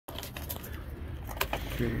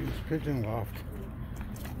Shane's Pigeon Loft.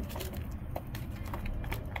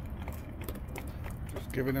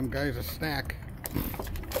 Just giving them guys a snack.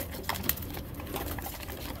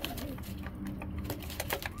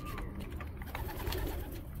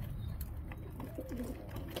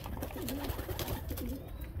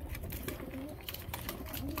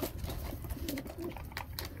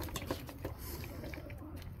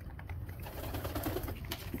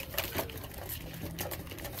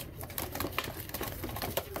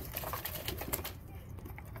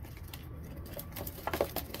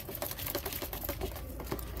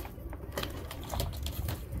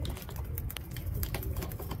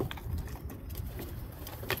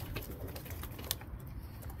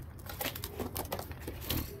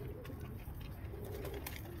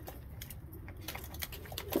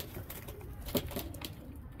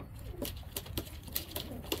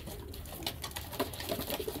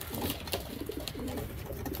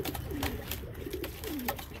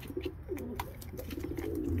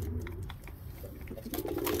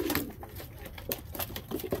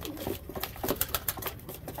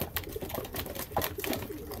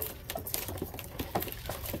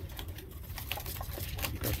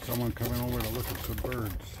 Someone coming over to look at some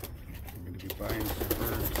birds. I'm going to be buying some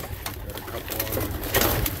birds. Got a couple already.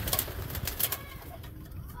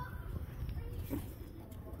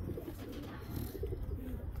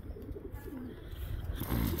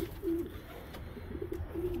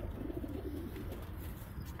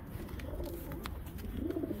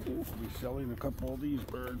 I'll be selling a couple of these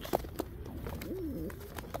birds.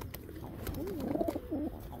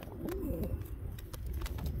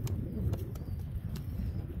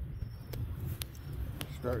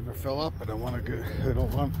 Starting to fill up, and I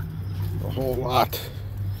don't want a whole lot.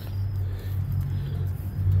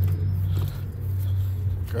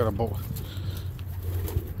 Got about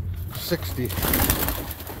 60,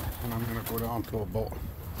 and I'm gonna go down to about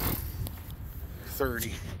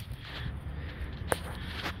 30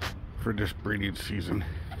 for this breeding season.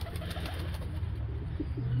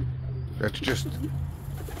 That's just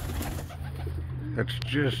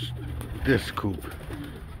this coop.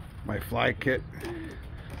 My fly kit.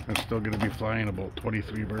 I'm still going to be flying about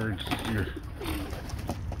 23 birds this year.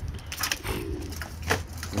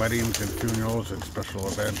 Weddings and funerals and special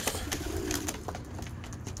events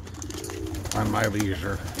on my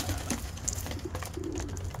leisure.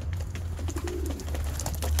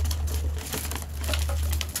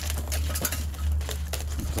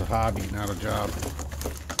 It's a hobby, not a job.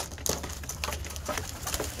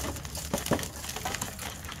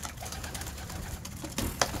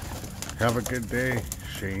 Have a good day.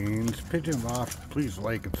 Shane's Pigeon Loft. Please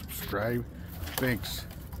like and subscribe. Thanks.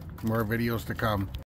 More videos to come.